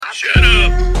Shut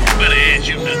up. Nobody asked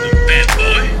you nothing, fat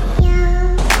boy.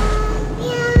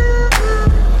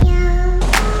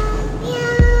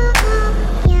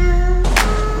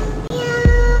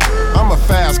 I'm a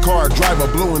fast car driver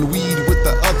blowing weed with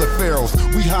the other pharaohs.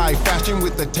 We high fashion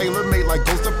with the tailor made like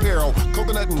Ghost Apparel.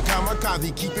 Coconut and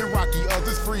kamikaze, keep it rocky,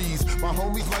 others freeze. My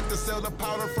homies like to sell the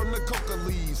powder from the coca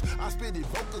leaves. I spit it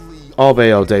vocally. All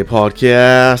Day All Day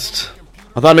podcast.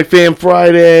 Authentic Fan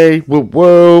Friday. Woo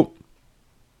woo.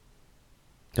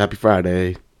 Happy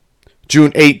Friday.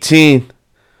 June 18th.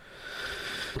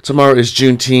 Tomorrow is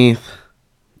Juneteenth.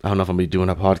 I don't know if I'm going to be doing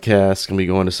a podcast. Going to be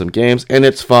going to some games. And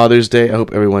it's Father's Day. I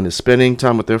hope everyone is spending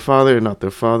time with their father. Not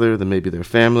their father, then maybe their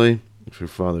family. If your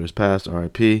father is passed,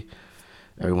 R.I.P.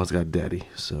 Everyone's got a daddy.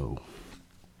 So,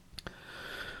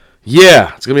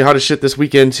 yeah. It's going to be hard as shit this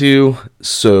weekend, too.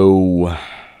 So,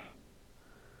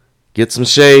 get some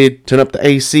shade. Turn up the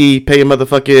AC. Pay your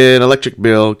motherfucking electric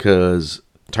bill. Because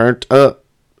turned up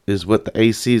is what the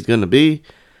AC is going to be.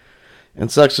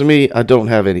 And sucks for me, I don't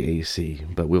have any AC,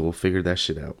 but we will figure that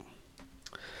shit out.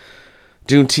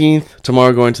 Juneteenth,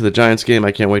 tomorrow going to the Giants game.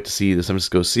 I can't wait to see the San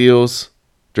Francisco Seals.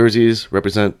 Jerseys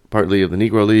represent partly of the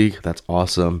Negro League. That's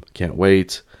awesome. Can't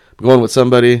wait. I'm going with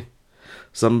somebody.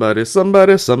 Somebody.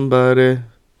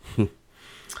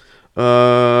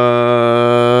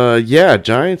 Yeah,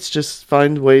 Giants just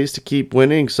find ways to keep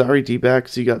winning. Sorry,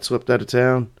 D-backs, you got swept out of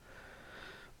town.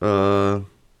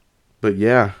 But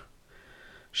yeah.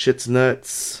 Shit's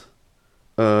nuts.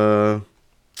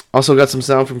 Also got some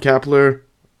sound from Kapler.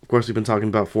 Of course, we've been talking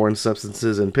about foreign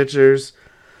substances and pitchers.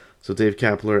 So Dave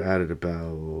Kapler added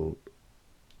about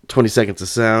 20 seconds of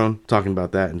sound talking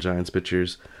about that in Giants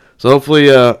pitchers. So hopefully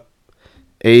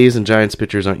A's and Giants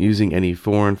pitchers aren't using any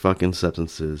foreign fucking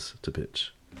substances to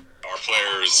pitch. Our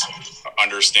players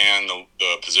understand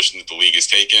the position that the league has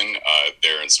taken.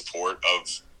 They're in support of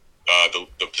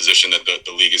the position that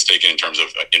the league has taken in terms of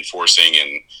enforcing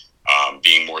and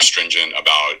being more stringent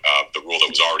about the rule that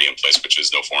was already in place, which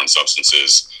is no foreign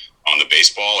substances on the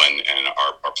baseball, and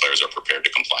our players are prepared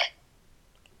to comply.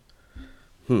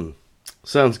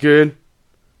 Sounds good.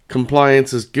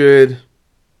 Compliance is good.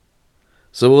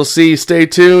 So we'll see. Stay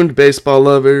tuned, baseball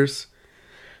lovers.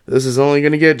 This is only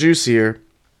going to get juicier.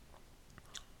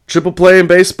 Triple play in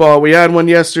baseball. We had one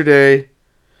yesterday.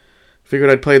 Figured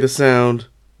I'd play the sound.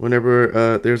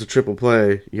 Whenever there's a triple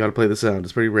play, you got to play the sound.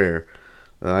 It's pretty rare.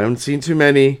 I haven't seen too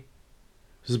many.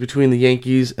 This is between the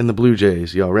Yankees and the Blue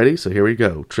Jays. Y'all ready? So here we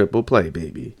go. Triple play,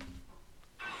 baby.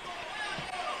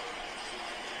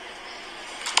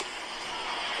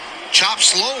 Chop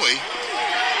slowly.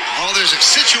 Oh, there's a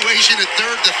situation at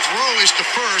third. The throw is to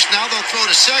first. Now they'll throw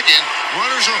to second.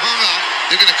 Runners are hung up.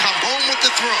 They're going to come home with the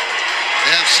throw.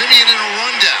 They have Simeon in a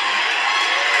rundown.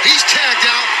 He's tagged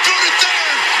out. Go to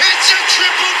third. It's a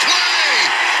triple play.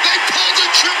 They pulled a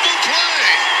triple play.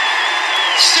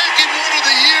 Second one of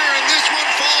the year, and this one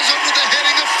falls under the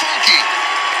heading of funky.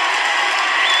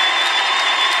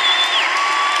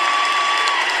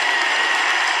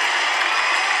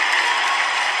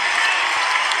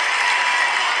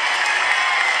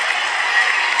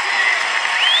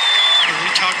 We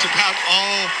talked about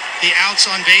all the outs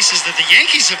on bases that the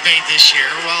Yankees have made this year.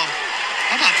 Well,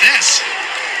 how about this?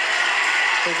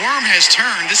 The worm has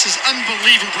turned. This is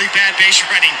unbelievably bad base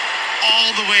running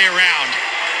all the way around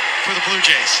for the Blue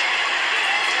Jays.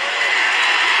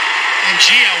 And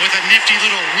Gio with a nifty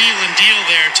little wheel and deal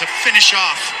there to finish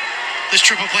off this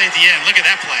triple play at the end. Look at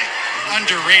that play.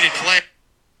 Underrated play.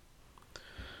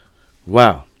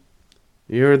 Wow.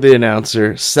 You heard the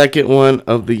announcer. Second one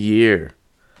of the year.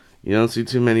 You don't see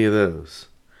too many of those.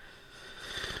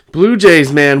 Blue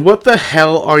Jays, man, what the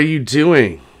hell are you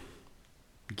doing?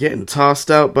 Getting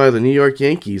tossed out by the New York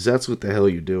Yankees. That's what the hell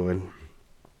you're doing.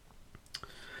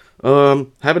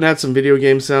 Haven't had some video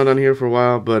game sound on here for a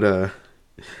while, but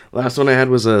last one I had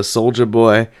was a Soulja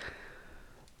Boy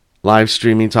live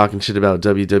streaming, talking shit about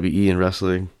WWE and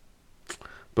wrestling.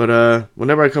 But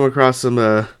whenever I come across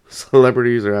some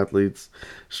celebrities or athletes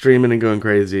streaming and going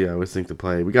crazy, I always think to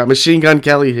play. We got Machine Gun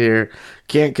Kelly here.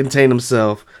 Can't contain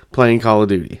himself playing Call of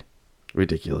Duty.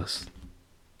 Ridiculous.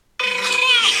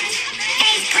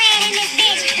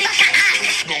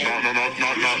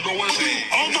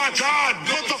 Oh my God!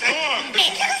 What the fuck?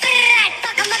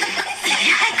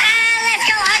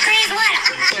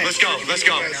 Let's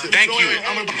go. Thank you.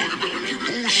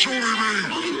 Who's shooting me?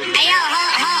 Hey, yo,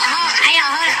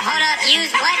 hold up.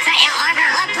 Use what?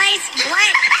 Arthur Hook place?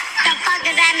 What? The fuck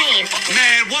does that mean?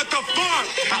 Man, what the fuck?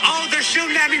 Oh, they're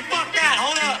shooting at me. Fuck that.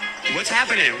 Hold up. What's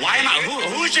happening? Why am I?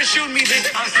 Who's just shooting me this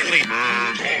constantly?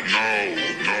 Man, no.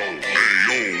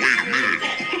 Hey, yo,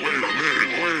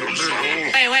 wait a minute. Hold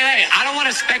on. Wait. I don't want to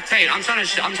to spectate. I'm trying to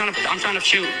shoot.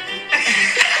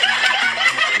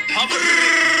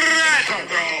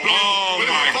 Oh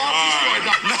my God!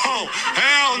 No,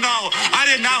 hell no! I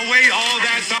did not wait all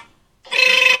that time.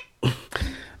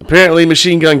 Apparently,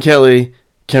 Machine Gun Kelly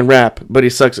can rap, but he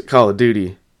sucks at Call of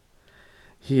Duty.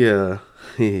 He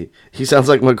sounds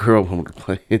like my girl when we're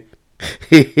playing.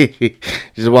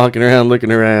 Just walking around,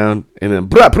 looking around, and then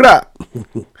brah brah,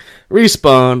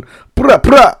 respawn, brah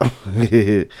brah,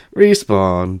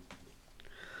 respawn.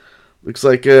 Looks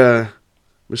like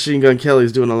Machine Gun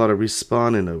Kelly's doing a lot of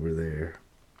respawning over there.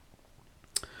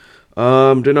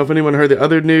 Don't know if anyone heard the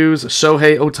other news.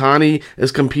 Shohei Ohtani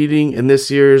is competing in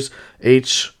this year's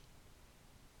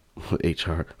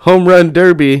Home Run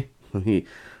Derby. Let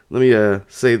me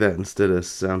say that instead of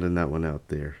sounding that one out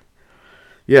there.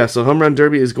 Yeah, so Home Run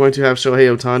Derby is going to have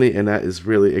Shohei Ohtani, and that is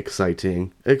really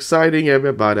exciting. Exciting,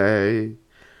 everybody.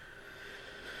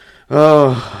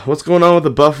 Oh, what's going on with the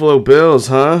Buffalo Bills,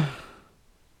 huh?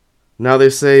 Now they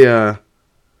say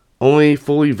only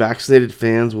fully vaccinated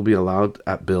fans will be allowed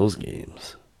at Bills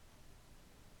games.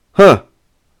 Huh.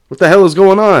 What the hell is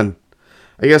going on?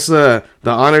 I guess the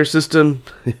honor system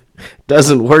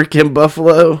doesn't work in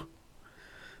Buffalo.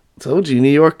 Told you, New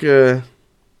York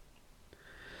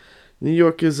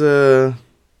is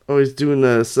always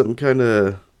doing something kind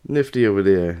of nifty over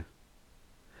there.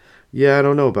 Yeah, I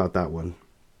don't know about that one.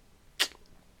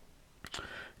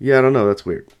 Yeah, I don't know. That's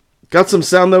weird. Got some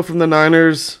sound, though, from the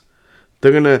Niners.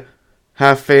 They're going to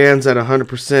have fans at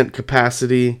 100%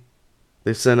 capacity.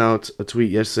 They sent out a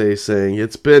tweet yesterday saying,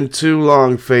 "It's been too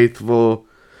long, faithful.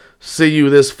 See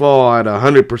you this fall at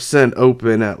 100%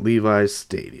 open at Levi's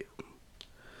Stadium."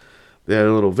 They had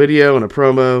a little video and a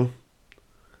promo.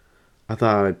 I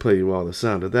thought I'd play you all the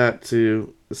sound of that,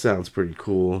 too. It sounds pretty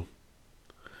cool.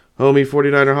 Homie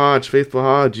 49er Hodge, Faithful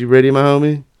Hodge, you ready, my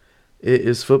homie? It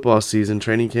is football season.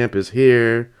 Training camp is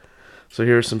here. So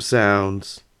here are some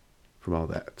sounds from all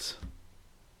that.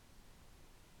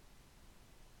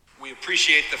 We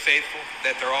appreciate the faithful,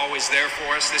 that they're always there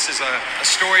for us. This is a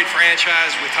storied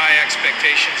franchise with high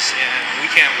expectations, and we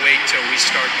can't wait till we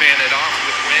start paying it off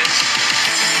with wins.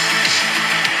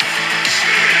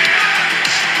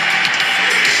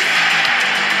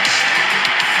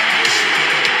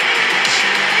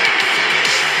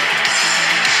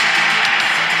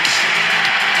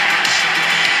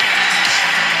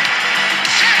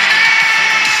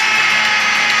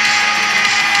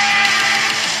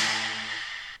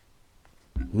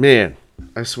 Man,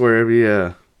 I swear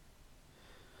everything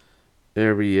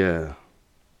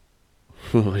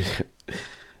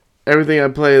I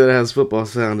play that has football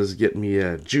sound is getting me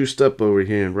juiced up over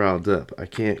here and riled up. I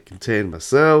can't contain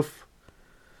myself.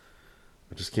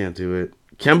 I just can't do it.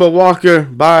 Kemba Walker,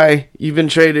 bye. Even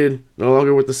traded. No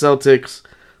longer with the Celtics.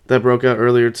 That broke out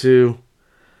earlier too.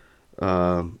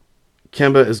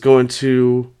 Kemba is going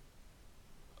to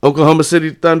Oklahoma City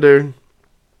Thunder.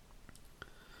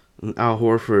 And Al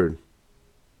Horford,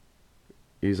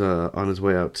 he's on his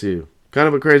way out too. Kind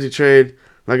of a crazy trade.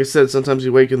 Like I said, sometimes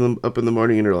you wake them up in the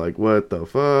morning and you're like, what the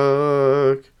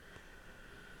fuck?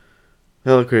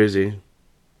 Hella crazy.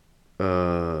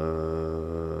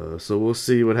 So we'll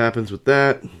see what happens with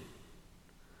that.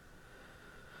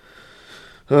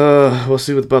 We'll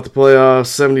see about the playoffs.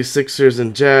 76ers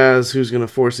and Jazz. Who's going to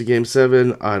force a Game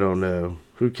 7? I don't know.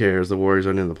 Who cares? The Warriors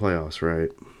aren't in the playoffs,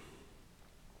 right?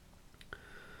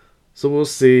 So we'll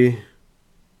see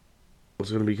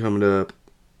what's going to be coming up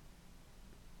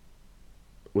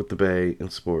with the Bay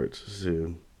in sports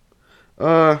soon.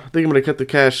 I think I'm going to cut the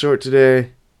cast short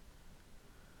today.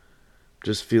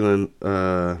 Just feeling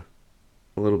a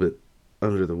little bit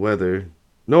under the weather.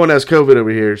 No one has COVID over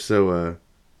here, so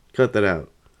cut that out.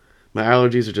 My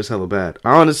allergies are just hella bad.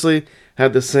 I honestly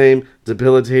had the same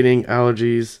debilitating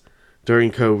allergies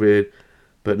during COVID,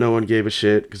 but no one gave a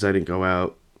shit because I didn't go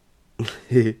out.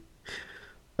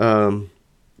 So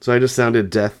I just sounded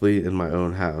deathly in my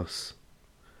own house.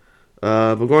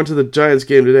 But going to the Giants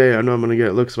game today, I know I'm going to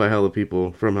get looks by hella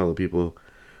people,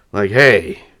 like,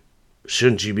 hey,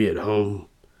 shouldn't you be at home?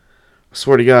 I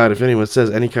swear to God, if anyone says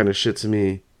any kind of shit to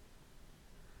me,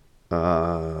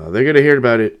 they're going to hear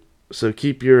about it. So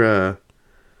keep your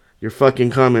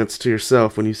fucking comments to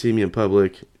yourself when you see me in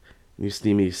public and you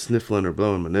see me sniffling or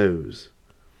blowing my nose.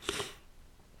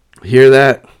 Hear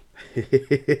that?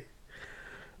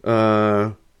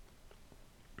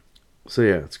 So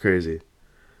yeah, it's crazy.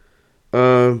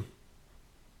 Oh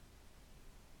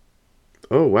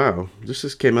wow, this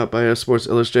just came out by Sports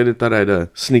Illustrated. Thought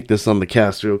I'd sneak this on the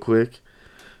cast real quick.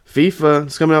 FIFA,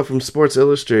 it's coming out from Sports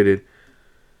Illustrated.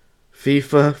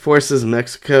 FIFA forces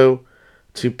Mexico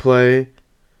to play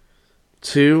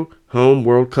 2 home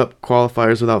World Cup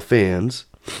qualifiers without fans.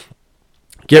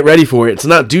 Get ready for it. It's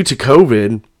not due to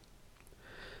COVID.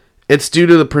 It's due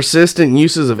to the persistent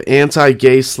uses of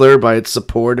anti-gay slur by its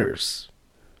supporters.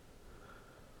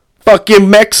 Fucking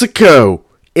Mexico.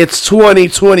 It's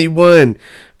 2021.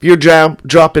 If you're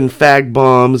dropping fag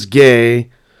bombs, gay,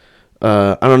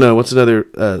 I don't know, what's another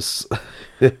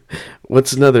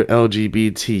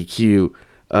LGBTQ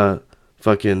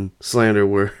fucking slander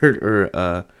word,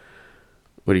 or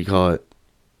what do you call it?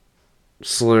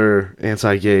 Slur,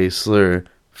 anti-gay slur,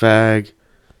 fag,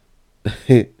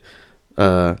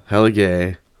 hella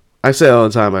gay. I say it all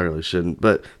the time, I really shouldn't.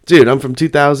 But, dude, I'm from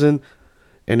 2000,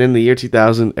 and in the year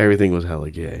 2000, everything was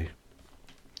hella gay.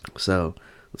 So,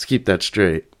 let's keep that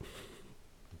straight.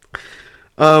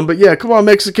 But yeah, come on,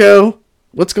 Mexico.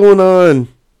 What's going on?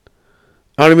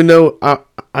 I don't even know.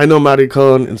 I know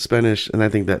maricon in Spanish, and I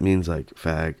think that means like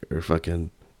fag or fucking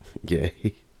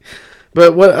gay.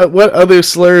 But what other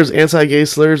slurs, anti-gay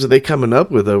slurs, are they coming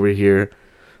up with over here?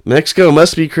 Mexico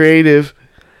must be creative,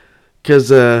 because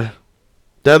the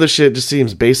other shit just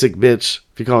seems basic bitch.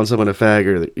 If you're calling someone a fag,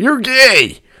 or you're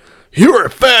gay, you're a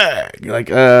fag. Like,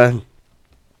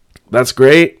 that's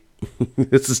great.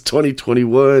 This is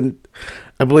 2021.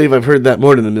 I believe I've heard that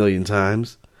more than 1 million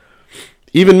times.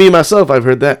 Even me, myself, I've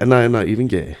heard that, and I am not even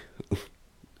gay.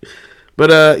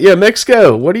 But, yeah,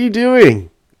 Mexico, what are you doing?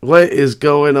 What is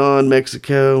going on,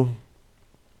 Mexico?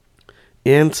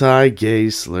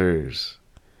 Anti-gay slurs.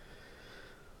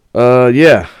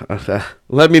 Yeah.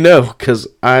 Let me know, because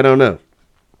I don't know.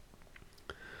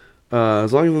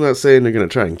 As long as I'm not saying they're going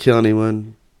to try and kill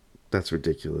anyone, that's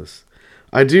ridiculous.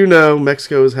 I do know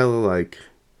Mexico is hella, like,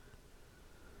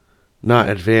 not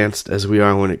advanced as we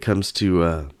are when it comes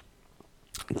to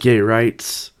gay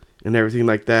rights and everything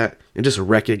like that, and just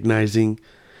recognizing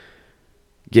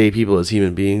gay people as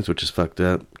human beings, which is fucked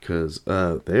up, because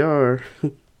they are.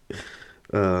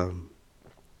 There's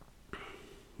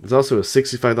also a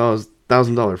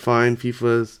 $65,000 fine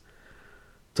FIFA's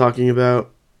talking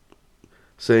about,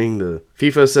 saying the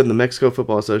FIFA said the Mexico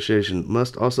Football Association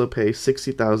must also pay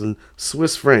 60,000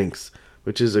 Swiss francs,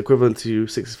 which is equivalent to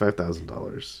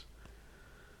 $65,000.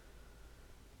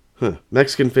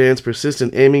 Mexican fans persist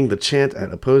in aiming the chant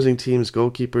at opposing teams'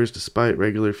 goalkeepers despite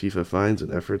regular FIFA fines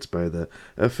and efforts by the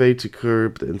FA to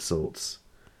curb the insults.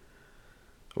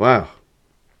 Wow.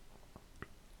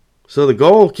 So the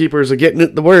goalkeepers are getting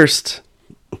it the worst.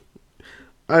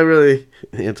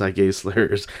 Anti-gay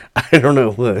slurs. I don't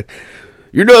know what.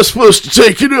 You're not supposed to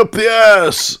take it up the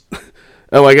ass.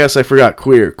 Oh, I guess I forgot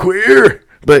queer. Queer!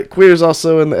 But queer is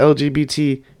also in the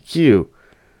LGBTQ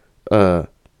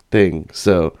thing,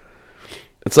 so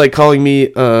it's like calling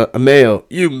me a male.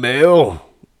 You male?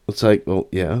 It's like, well,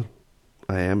 yeah,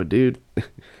 I am a dude.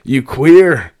 You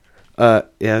queer? Yeah,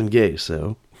 I'm gay,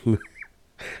 so.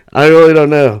 I really don't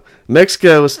know.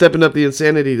 Mexico is stepping up the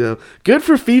insanity, though. Good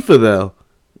for FIFA, though.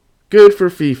 Good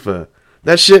for FIFA.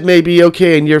 That shit may be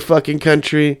okay in your fucking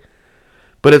country,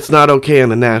 but it's not okay on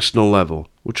the national level.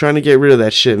 We're trying to get rid of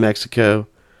that shit, Mexico.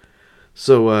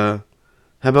 So, how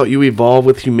about you evolve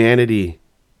with humanity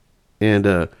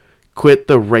and quit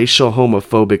the racial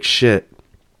homophobic shit?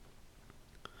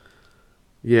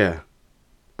 Yeah.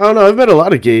 I don't know, I've met a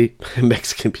lot of gay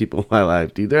Mexican people in my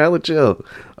life, dude. They're hella chill.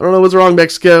 I don't know what's wrong,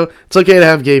 Mexico. It's okay to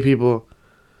have gay people.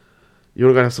 You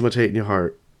don't gotta have so much hate in your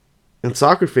heart. And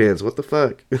soccer fans, what the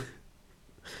fuck?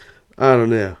 I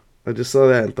don't know. I just saw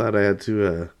that and thought I had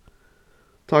to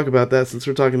talk about that, since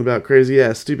we're talking about crazy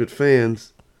ass stupid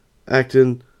fans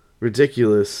acting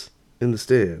ridiculous in the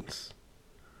stands.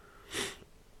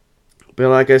 But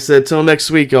like I said, till next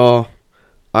week, y'all.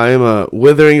 I am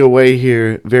withering away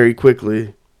here very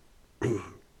quickly.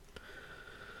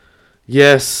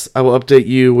 Yes, I will update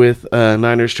you with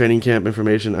Niners training camp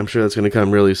information. I'm sure that's going to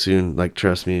come really soon. Like,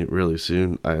 trust me, really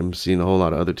soon. I'm seeing a whole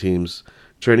lot of other teams'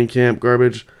 training camp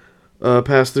garbage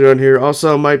pass through on here.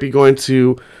 Also, might be going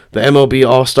to the MLB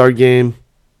All-Star Game.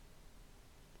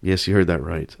 Yes, you heard that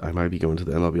right. I might be going to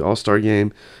the MLB All-Star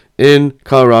Game in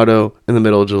Colorado in the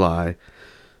middle of July.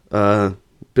 Been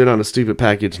on a stupid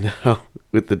package now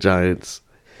with the Giants.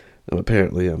 And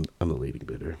apparently, I'm the leading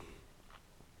bidder.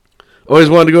 Always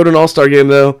wanted to go to an All-Star Game,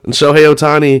 though. And Shohei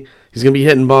Ohtani, he's going to be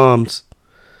hitting bombs.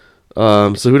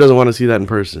 So who doesn't want to see that in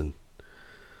person?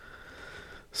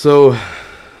 So,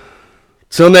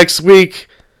 till next week,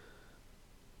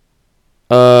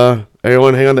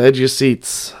 everyone hang on the edge of your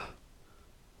seats.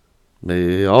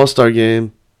 Maybe All-Star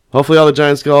Game. Hopefully all the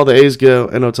Giants go, all the A's go,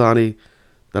 and Ohtani.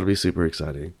 That'll be super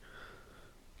exciting.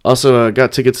 Also,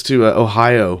 got tickets to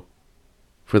Ohio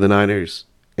for the Niners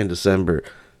in December.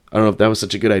 I don't know if that was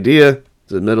such a good idea.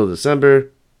 It's the middle of December.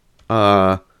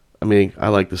 I I mean, I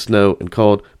like the snow and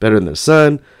cold better than the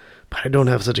sun, but I don't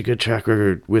have such a good track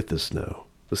record with the snow.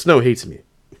 The snow hates me.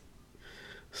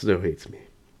 Snow hates me.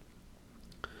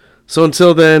 So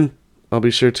until then, I'll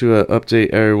be sure to update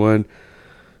everyone.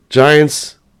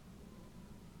 Giants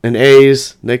and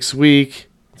A's next week.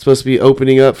 It's supposed to be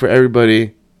opening up for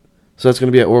everybody. So that's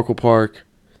going to be at Oracle Park.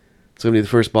 It's going to be the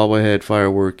first bobblehead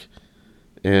firework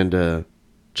and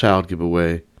child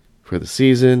giveaway for the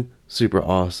season. Super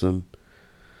awesome.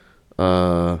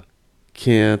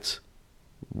 Can't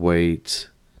wait.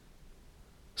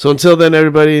 So until then,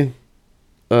 everybody,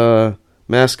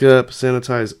 mask up,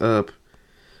 sanitize up.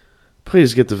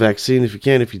 Please get the vaccine if you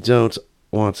can. If you don't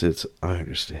want it, I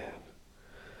understand.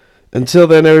 Until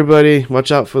then, everybody,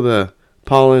 watch out for the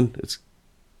pollen. It's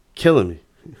killing me.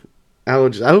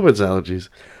 Allergies. I hope it's allergies.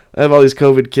 I have all these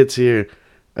COVID kits here.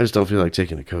 I just don't feel like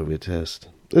taking a COVID test.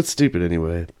 It's stupid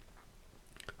anyway.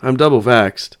 I'm double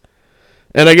vaxxed.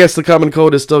 And I guess the common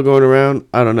cold is still going around.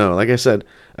 I don't know. Like I said,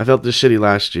 I felt this shitty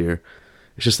last year.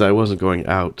 It's just that I wasn't going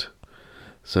out.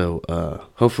 So,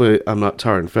 hopefully I'm not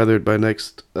tarred and feathered by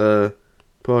next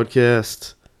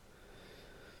podcast.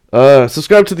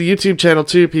 Subscribe to the YouTube channel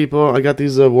too, people. I got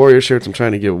these Warrior shirts I'm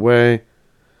trying to give away.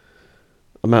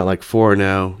 I'm at like 4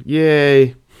 now.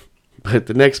 Yay! But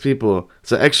the next people,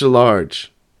 it's an extra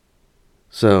large.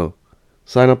 So,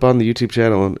 sign up on the YouTube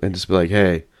channel and just be like,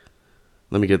 hey,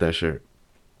 let me get that shirt.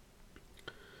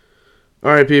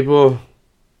 Alright, people.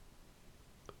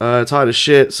 It's hot as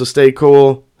shit, so stay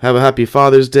cool. Have a happy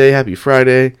Father's Day, happy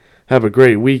Friday. Have a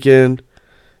great weekend.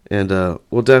 And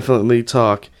we'll definitely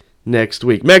talk next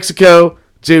week. Mexico,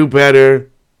 do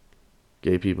better.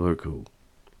 Gay people are cool.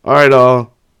 Alright,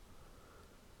 all.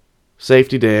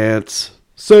 Safety dance.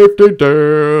 Safety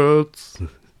dance.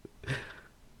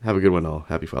 Have a good one, all.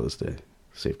 Happy Father's Day.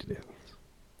 Safety dance.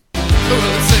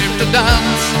 Well, it's safe to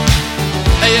dance.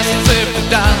 Yes, it's safe to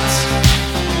dance.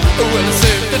 Well, it's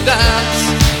safe to dance.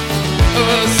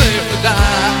 Well, it's safe to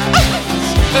dance.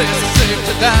 Yes, it's safe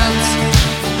to dance.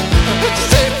 It's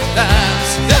safe to dance.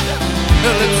 Yeah.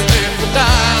 Well, it's